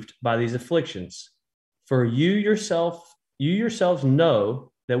moved by these afflictions. For you yourselves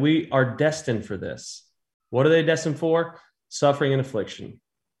know that we are destined for this. What are they destined for? Suffering and affliction.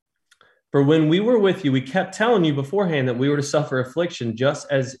 For when we were with you, we kept telling you beforehand that we were to suffer affliction,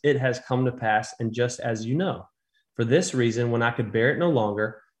 just as it has come to pass, and just as you know. For this reason, when I could bear it no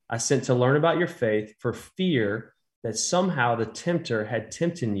longer, I sent to learn about your faith, for fear that somehow the tempter had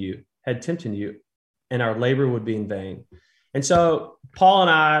tempted you, and our labor would be in vain. And so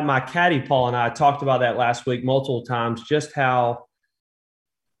my caddy Paul and I talked about that last week multiple times, just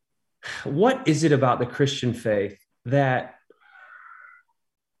what is it about the Christian faith that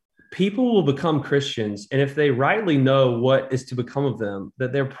people will become Christians, and if they rightly know what is to become of them,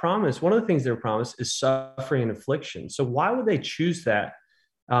 that they're promised, one of the things they're promised is suffering and affliction. So why would they choose that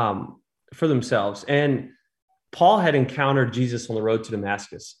for themselves? And Paul had encountered Jesus on the road to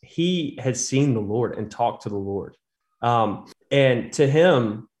Damascus. He had seen the Lord and talked to the Lord. And to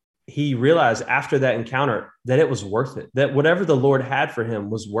him, he realized after that encounter that it was worth it, that whatever the Lord had for him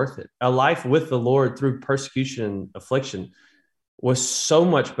was worth it. A life with the Lord through persecution and affliction was so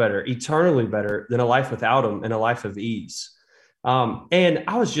much better, eternally better than a life without him and a life of ease. And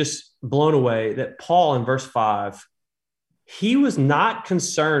I was just blown away that Paul in verse 5, he was not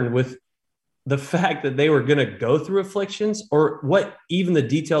concerned with the fact that they were going to go through afflictions or what even the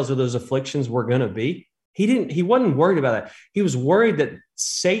details of those afflictions were going to be. He wasn't worried about that. He was worried that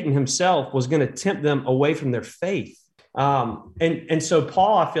Satan himself was going to tempt them away from their faith. And so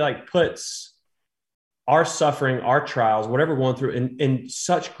Paul, I feel like, puts our suffering, our trials, whatever we're going through in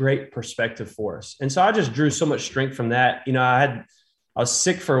such great perspective for us. And so I just drew so much strength from that. You know, I was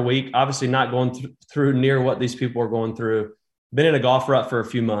sick for a week, obviously not going through near what these people are going through, been in a golf rut for a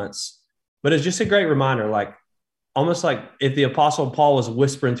few months, but it's just a great reminder, like almost like if the Apostle Paul was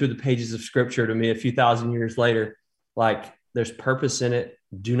whispering through the pages of scripture to me a few thousand years later, like there's purpose in it.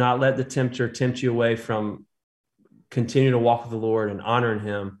 Do not let the tempter tempt you away from continuing to walk with the Lord and honoring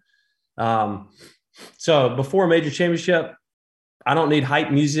him. So before a major championship, I don't need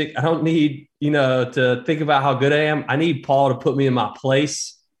hype music. I don't need, to think about how good I am. I need Paul to put me in my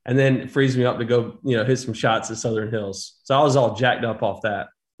place and then frees me up to go, hit some shots at Southern Hills. So I was all jacked up off that.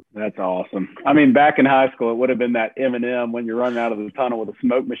 That's awesome. I mean, back in high school, it would have been that Eminem when you're running out of the tunnel with a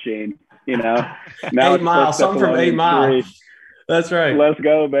smoke machine, Now 8 miles, something from 8 miles. That's right. Let's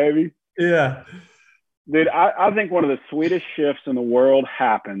go, baby. Yeah. Dude, I think one of the sweetest shifts in the world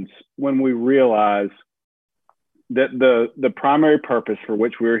happens when we realize that the primary purpose for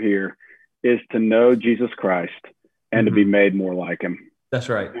which we're here is to know Jesus Christ and to be made more like him. That's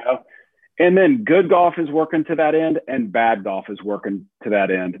right. And then good golf is working to that end and bad golf is working to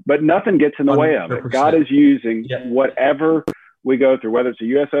that end. But nothing gets in the way of it. 100%. God is using whatever we go through, whether it's a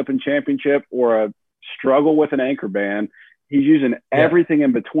U.S. Open championship or a struggle with an anchor band. He's using everything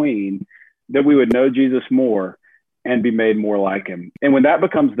in between that we would know Jesus more and be made more like him. And when that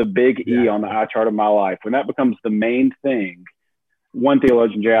becomes the big E on the eye chart of my life, when that becomes the main thing, one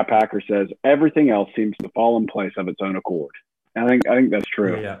theologian, J.I. Packer, says everything else seems to fall in place of its own accord. And I think that's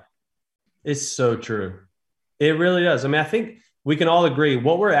true. Yeah, it's so true. It really does. I mean, I think we can all agree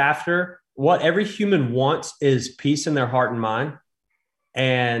what we're after, what every human wants is peace in their heart and mind.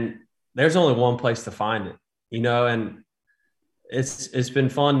 And there's only one place to find it, and it's been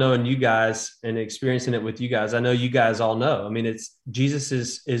fun knowing you guys and experiencing it with you guys. I know you guys all know. I mean, it's Jesus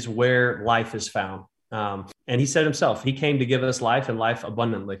is where life is found. And he said himself, he came to give us life and life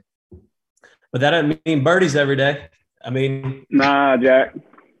abundantly. But that doesn't mean birdies every day. I mean, nah, Jack.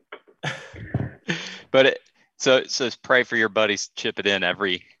 But so pray for your buddies, chip it in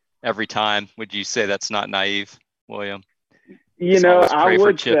every time. Would you say that's not naive, William? I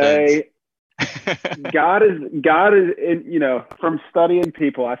would say God is, from studying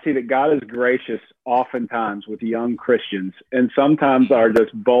people, I see that God is gracious oftentimes with young Christians, and sometimes are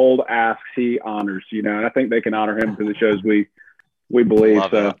just bold asks he honors, and I think they can honor him because it shows we believe.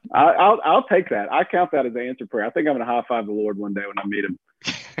 Love so that. I'll take that. I count that as an answered prayer. I think I'm going to high five the Lord one day when I meet him.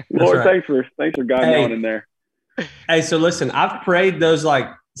 Lord, right. thanks for God knowing in there. Hey, so listen, I've prayed those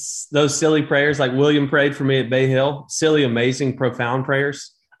silly prayers like William prayed for me at Bay Hill, silly, amazing, profound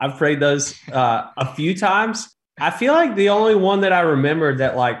prayers. I've prayed those a few times. I feel like the only one that I remembered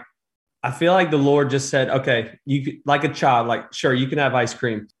that I feel like the Lord just said, okay, you could, like a child, sure, you can have ice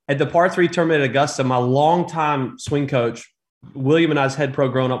cream. At the par 3 tournament at Augusta, my longtime swing coach, William and I's head pro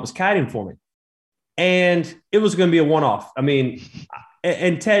growing up, was caddying for me. And it was going to be a one-off. I mean,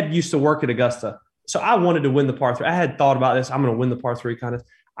 and Ted used to work at Augusta. So I wanted to win the par 3. I had thought about this. I'm going to win the par 3 contest.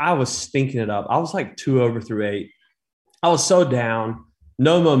 I was stinking it up. I was like 2 over through 8. I was so down,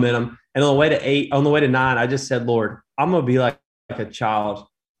 no momentum. And on the way to 9, I just said, Lord, I'm going to be like a child.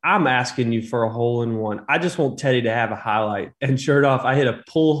 I'm asking you for a hole in one. I just want Teddy to have a highlight. And sure enough, I hit a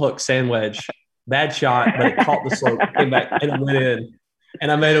pull hook sand wedge. Bad shot, but it caught the slope, came back, and I went in.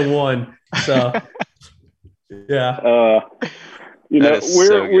 And I made a 1. So, yeah.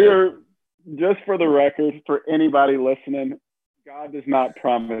 We're just for the record, for anybody listening, God does not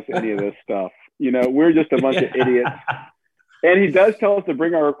promise any of this stuff. We're just a bunch of idiots. And he does tell us to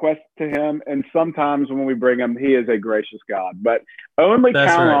bring our requests to him. And sometimes when we bring them, he is a gracious God. But only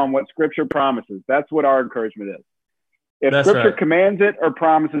count on what Scripture promises. That's what our encouragement is. If Scripture commands it or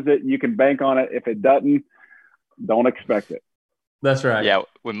promises it, you can bank on it. If it doesn't, don't expect it. That's right. Yeah.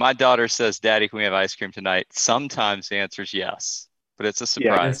 When my daughter says, Daddy, can we have ice cream tonight? Sometimes the answer is yes. But it's a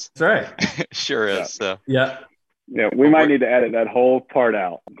surprise. Yeah, that's right. Sure is. So. Yeah. Yeah, we might need to edit that whole part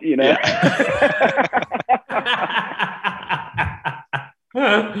out, Yeah.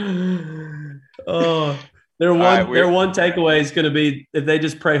 Their right, one takeaway is going to be if they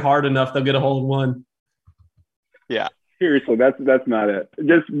just pray hard enough, they'll get a hole in one. Yeah. Seriously, that's not it.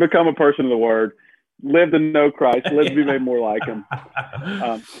 Just become a person of the word. Live to know Christ. Live to be made more like him.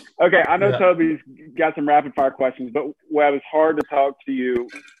 Okay, I know Toby's got some rapid fire questions, but Webb, it's hard to talk to you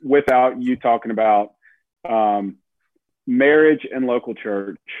without you talking about marriage and local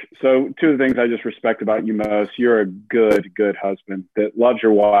church. So two of the things I just respect about you most, you're a good husband that loves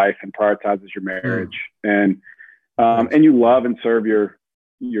your wife and prioritizes your marriage, and you love and serve your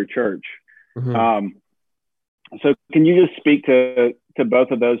church. Mm-hmm. So can you just speak to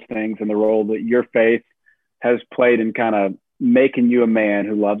both of those things and the role that your faith has played in kind of making you a man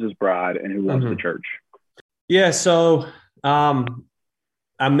who loves his bride and who loves the church? Yeah. So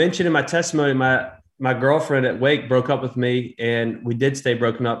I mentioned in my testimony, my girlfriend at Wake broke up with me, and we did stay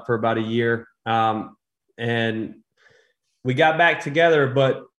broken up for about a year. And we got back together,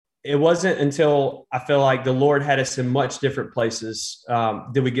 but it wasn't until I feel like the Lord had us in much different places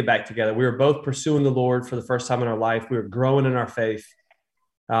did we get back together. We were both pursuing the Lord for the first time in our life. We were growing in our faith.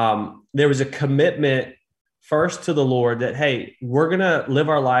 There was a commitment first to the Lord that, hey, we're going to live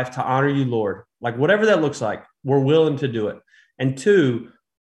our life to honor you, Lord. Like whatever that looks like, we're willing to do it. And two,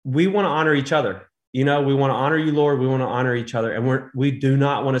 we want to honor each other. We want to honor you, Lord. We want to honor each other. And we do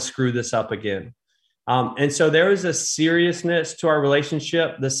not want to screw this up again. And so there was a seriousness to our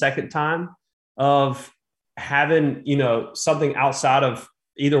relationship the second time of having, something outside of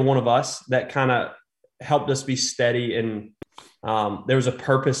either one of us that kind of helped us be steady. And there was a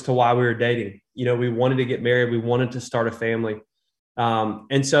purpose to why we were dating. We wanted to get married. We wanted to start a family.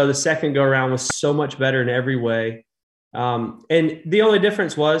 And so the second go around was so much better in every way. And the only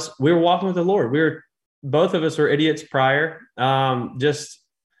difference was we were walking with the Lord. Both of us were idiots prior.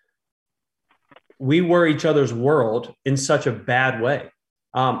 We were each other's world in such a bad way.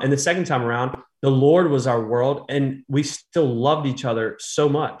 And the second time around, the Lord was our world, and we still loved each other so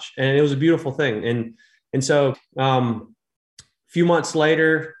much. And it was a beautiful thing. And so a few months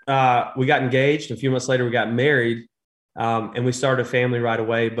later, we got engaged. A few months later, we got married, and we started a family right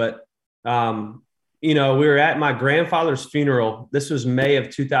away. But, we were at my grandfather's funeral. This was May of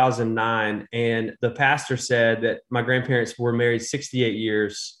 2009. And the pastor said that my grandparents were married 68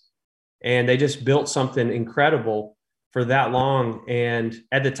 years. And they just built something incredible for that long. And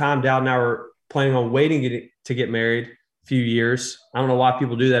at the time, Dad and I were planning on waiting to get married a few years. I don't know why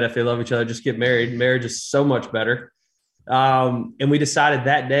people do that. If they love each other, just get married. Marriage is so much better. And we decided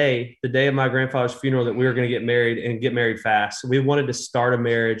that day, the day of my grandfather's funeral, that we were going to get married and get married fast. So we wanted to start a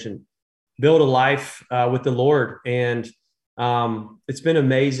marriage and build a life with the Lord. And it's been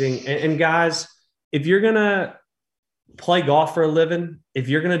amazing. And guys, if you're going to play golf for a living, if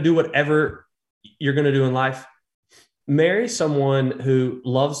you're going to do whatever you're going to do in life, marry someone who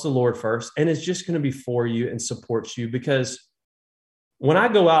loves the Lord first and is just going to be for you and supports you. Because when I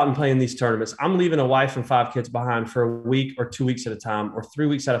go out and play in these tournaments, I'm leaving a wife and 5 kids behind for a week or 2 weeks at a time, or 3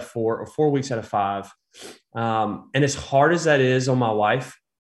 weeks out of 4, or 4 weeks out of 5. And as hard as that is on my wife,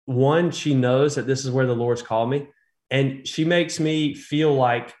 one, she knows that this is where the Lord's called me, and she makes me feel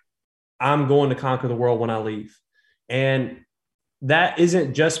like I'm going to conquer the world when I leave. And that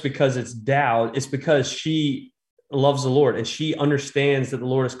isn't just because it's Dowd. It's because she loves the Lord, and she understands that the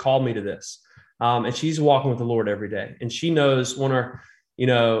Lord has called me to this. And she's walking with the Lord every day. And she knows one of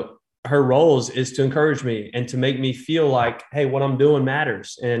her roles is to encourage me and to make me feel like, hey, what I'm doing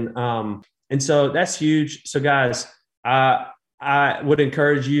matters. And so that's huge. So guys, I would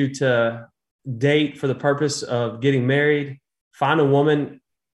encourage you to date for the purpose of getting married. Find a woman,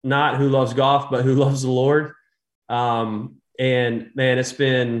 not who loves golf, but who loves the Lord. And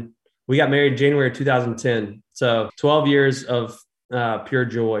man, we got married in January 2010. So 12 years of pure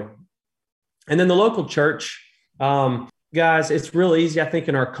joy. And then the local church, guys, it's real easy, I think,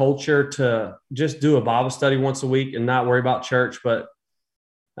 in our culture to just do a Bible study once a week and not worry about church. But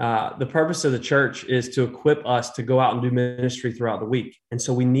the purpose of the church is to equip us to go out and do ministry throughout the week. And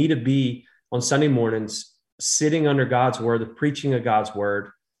so we need to be on Sunday mornings, sitting under God's word, the preaching of God's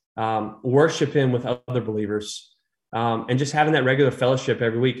word, worship him with other believers. And just having that regular fellowship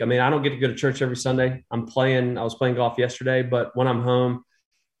every week. I mean, I don't get to go to church every Sunday. I was playing golf yesterday, but when I'm home,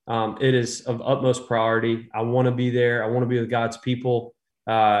 it is of utmost priority. I want to be there. I want to be with God's people,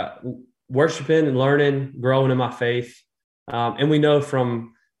 worshiping and learning, growing in my faith. And we know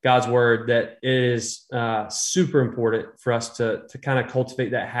from God's word that it is super important for us to kind of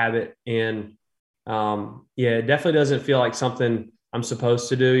cultivate that habit. And it definitely doesn't feel like something I'm supposed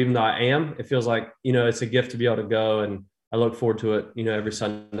to do, even though I am. It feels like, it's a gift to be able to go, and I look forward to it, every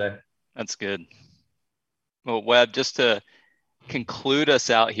Sunday. That's good. Well, Webb, just to conclude us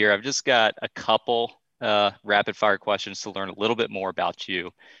out here, I've just got a couple rapid fire questions to learn a little bit more about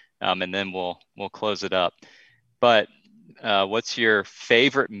you, and then we'll close it up. But what's your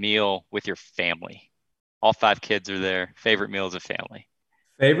favorite meal with your family? All 5 kids are there. Favorite meal as a family?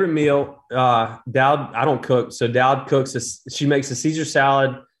 Favorite meal, Dowd, I don't cook. So Dowd cooks, she makes a Caesar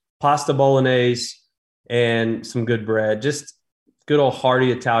salad, pasta bolognese, and some good bread. Just good old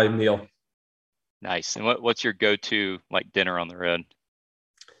hearty Italian meal. Nice. And what's your go-to like dinner on the road?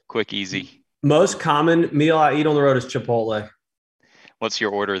 Quick, easy. Most common meal I eat on the road is Chipotle. What's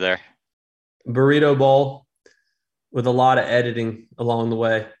your order there? Burrito bowl with a lot of editing along the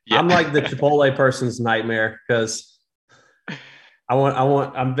way. Yeah. I'm like the Chipotle person's nightmare because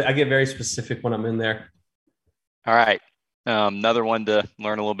I get very specific when I'm in there. All right. Another one to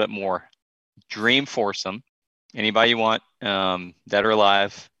learn a little bit more. Dream foursome. Anybody you want, dead or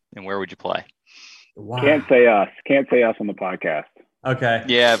alive, and where would you play? Wow. Can't say us on the podcast. Okay.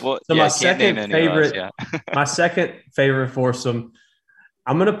 Yeah. Well, so my second favorite, my second favorite foursome,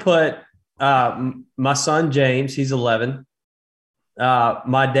 I'm going to put my son, James, he's 11.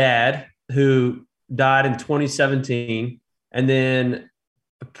 My dad, who died in 2017. And then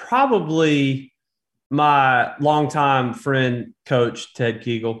probably my longtime friend, Coach Ted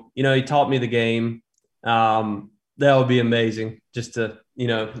Kegel. He taught me the game. That would be amazing just to,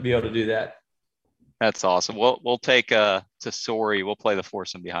 be able to do that. That's awesome. We'll take to Sorry. We'll play the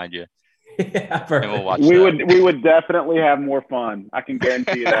foursome behind you. Yeah, perfect. And we'll watch we would definitely have more fun. I can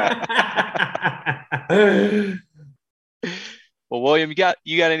guarantee you that. Well, William, you got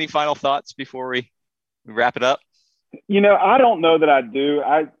any final thoughts before we wrap it up? I don't know that I do.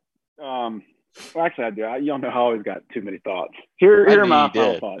 Actually, I do. Y'all know I always got too many thoughts. Here are my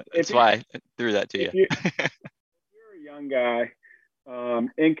final thoughts. That's why I threw that to you. If you're a young guy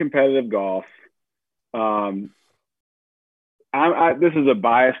in competitive golf, this is a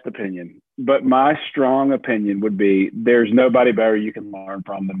biased opinion, but my strong opinion would be there's nobody better you can learn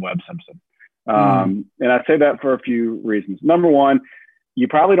from than Webb Simpson. And I say that for a few reasons. Number one, you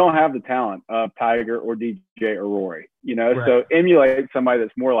probably don't have the talent of Tiger or DJ or Rory, right. So emulate somebody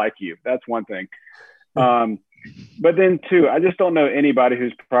that's more like you. That's one thing. But then two, I just don't know anybody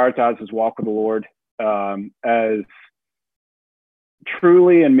who's prioritized his walk with the Lord as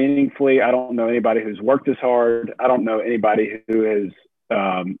truly and meaningfully. I don't know anybody who's worked as hard. I don't know anybody who has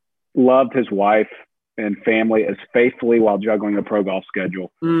loved his wife and family as faithfully while juggling a pro golf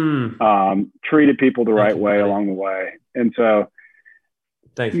schedule, treated people the right way along the way. And so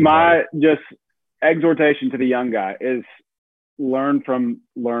my just exhortation to the young guy is learn from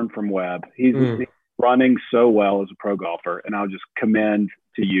Webb. He's running so well as a pro golfer, and I'll just commend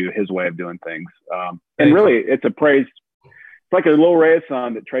to you his way of doing things. And really, it's a praise. It's like a little ray of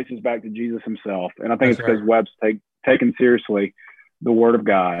sun that traces back to Jesus himself. And I think it's because Webb's taken seriously the word of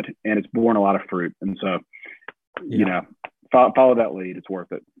God, and it's borne a lot of fruit. And so, follow that lead. It's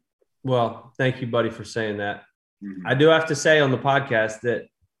worth it. Well, thank you, buddy, for saying that. Mm-hmm. I do have to say on the podcast that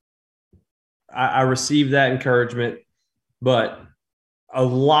I received that encouragement, but a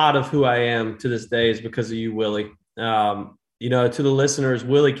lot of who I am to this day is because of you, Willie. To the listeners,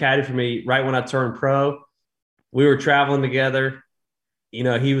 Willie caddied for me right when I turned pro. We were traveling together.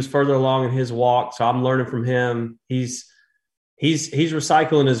 He was further along in his walk, so I'm learning from him. He's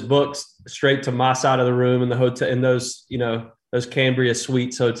recycling his books straight to my side of the room in the hotel, in those Cambria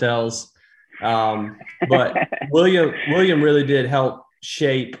Suites hotels. But William really did help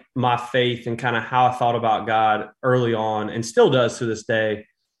shape my faith and kind of how I thought about God early on, and still does to this day.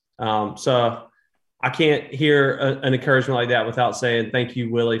 So I can't hear an encouragement like that without saying thank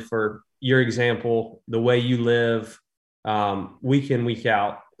you, Willie, for your example, the way you live week in, week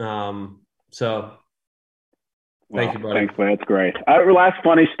out. Thank you, buddy. Thanks, man. That's great. Last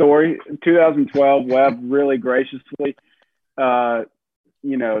funny story, 2012, Webb really graciously,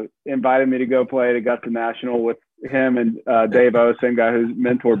 invited me to go play at Augusta National with him and Dave O, same guy who's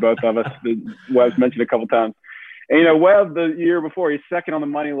mentored both of us, Webb's mentioned a couple times. And, Webb, the year before, he's second on the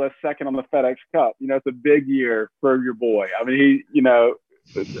money list, second on the FedEx Cup. It's a big year for your boy. I mean, I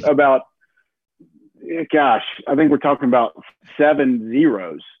think we're talking about 7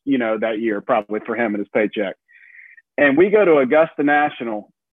 zeros, that year probably for him and his paycheck. And we go to Augusta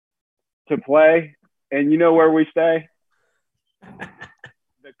National to play, and you know where we stay?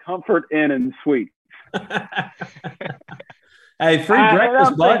 The Comfort Inn and Suites. Hey, free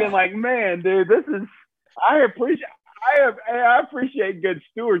breakfast, I'm thinking like, man, dude, this is. I appreciate good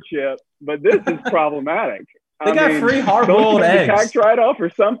stewardship, but this is problematic. They got free hard-boiled eggs. Tax write-off or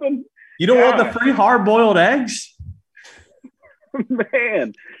something. You don't want the free hard-boiled eggs?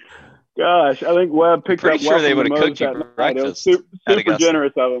 Man, gosh, I think Webb picked up. Pretty sure they would have cooked you breakfast. Super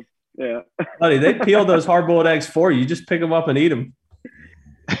generous of him. Yeah. Buddy, they peel those hard-boiled eggs for you. You just pick them up and eat them.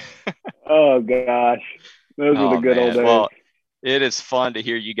 Oh gosh, those were the good old days. Well, it is fun to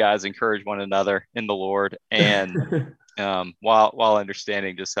hear you guys encourage one another in the Lord, and while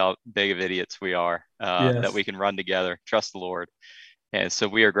understanding just how big of idiots we are, Yes. that we can run together, trust the Lord. And so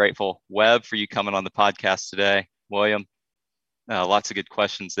we are grateful, Webb, for you coming on the podcast today. William, lots of good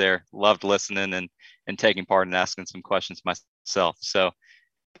questions there. Loved listening and taking part and asking some questions myself. So,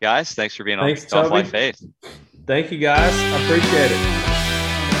 guys, thanks for being on Golf Life Faith. Thank you, guys. I appreciate it.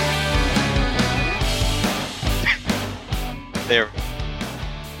 There.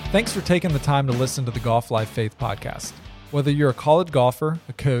 Thanks for taking the time to listen to the Golf Life Faith podcast. Whether you're a college golfer,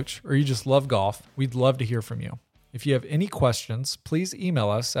 a coach, or you just love golf, we'd love to hear from you. If you have any questions, please email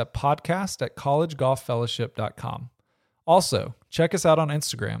us at podcast@collegegolffellowship.com. Also, check us out on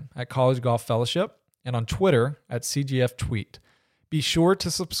Instagram at College Golf Fellowship and on Twitter at CGF Tweet. Be sure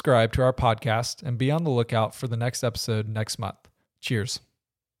to subscribe to our podcast and be on the lookout for the next episode next month. Cheers.